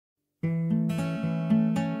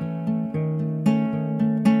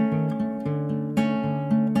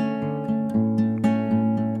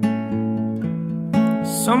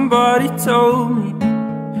Somebody told me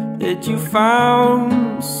that you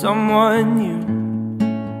found someone new.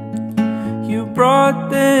 You brought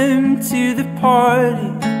them to the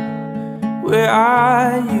party where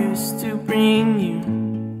I used to bring you.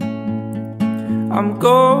 I'm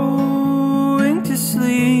going to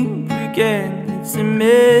sleep again. It's the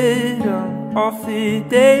middle of the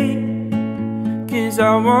day, 'cause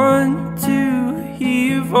I want to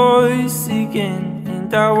hear your voice again,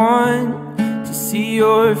 and I want to see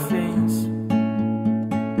your face.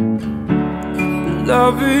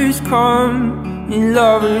 Lovers come and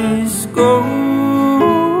lovers go.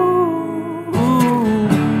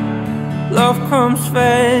 Love comes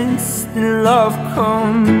fast and love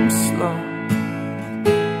comes slow.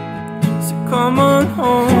 So come on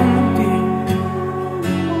home, dear,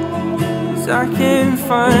 'cause I can't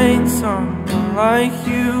find someone like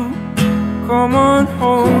you. Come on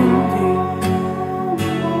home, dear,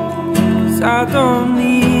 'cause I don't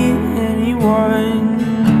need anyone.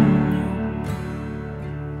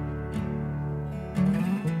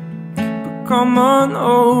 Come on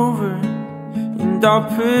over and I'll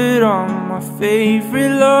put on my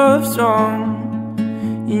favorite love song,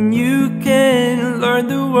 and you can learn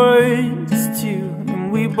the words too, and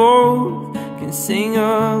we both can sing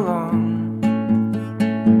along.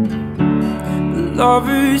 The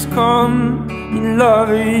lovers come and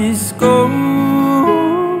lovers go.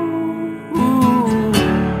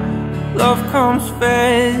 Love comes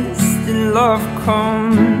fast and love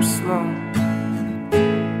comes slow.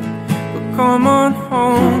 Come on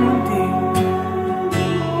home, dear,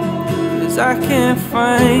 'cause I can't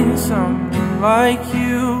find someone like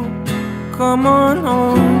you. Come on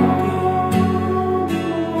home, dear,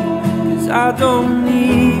 'cause I don't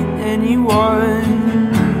need anyone.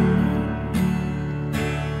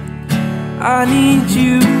 I need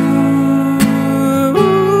you.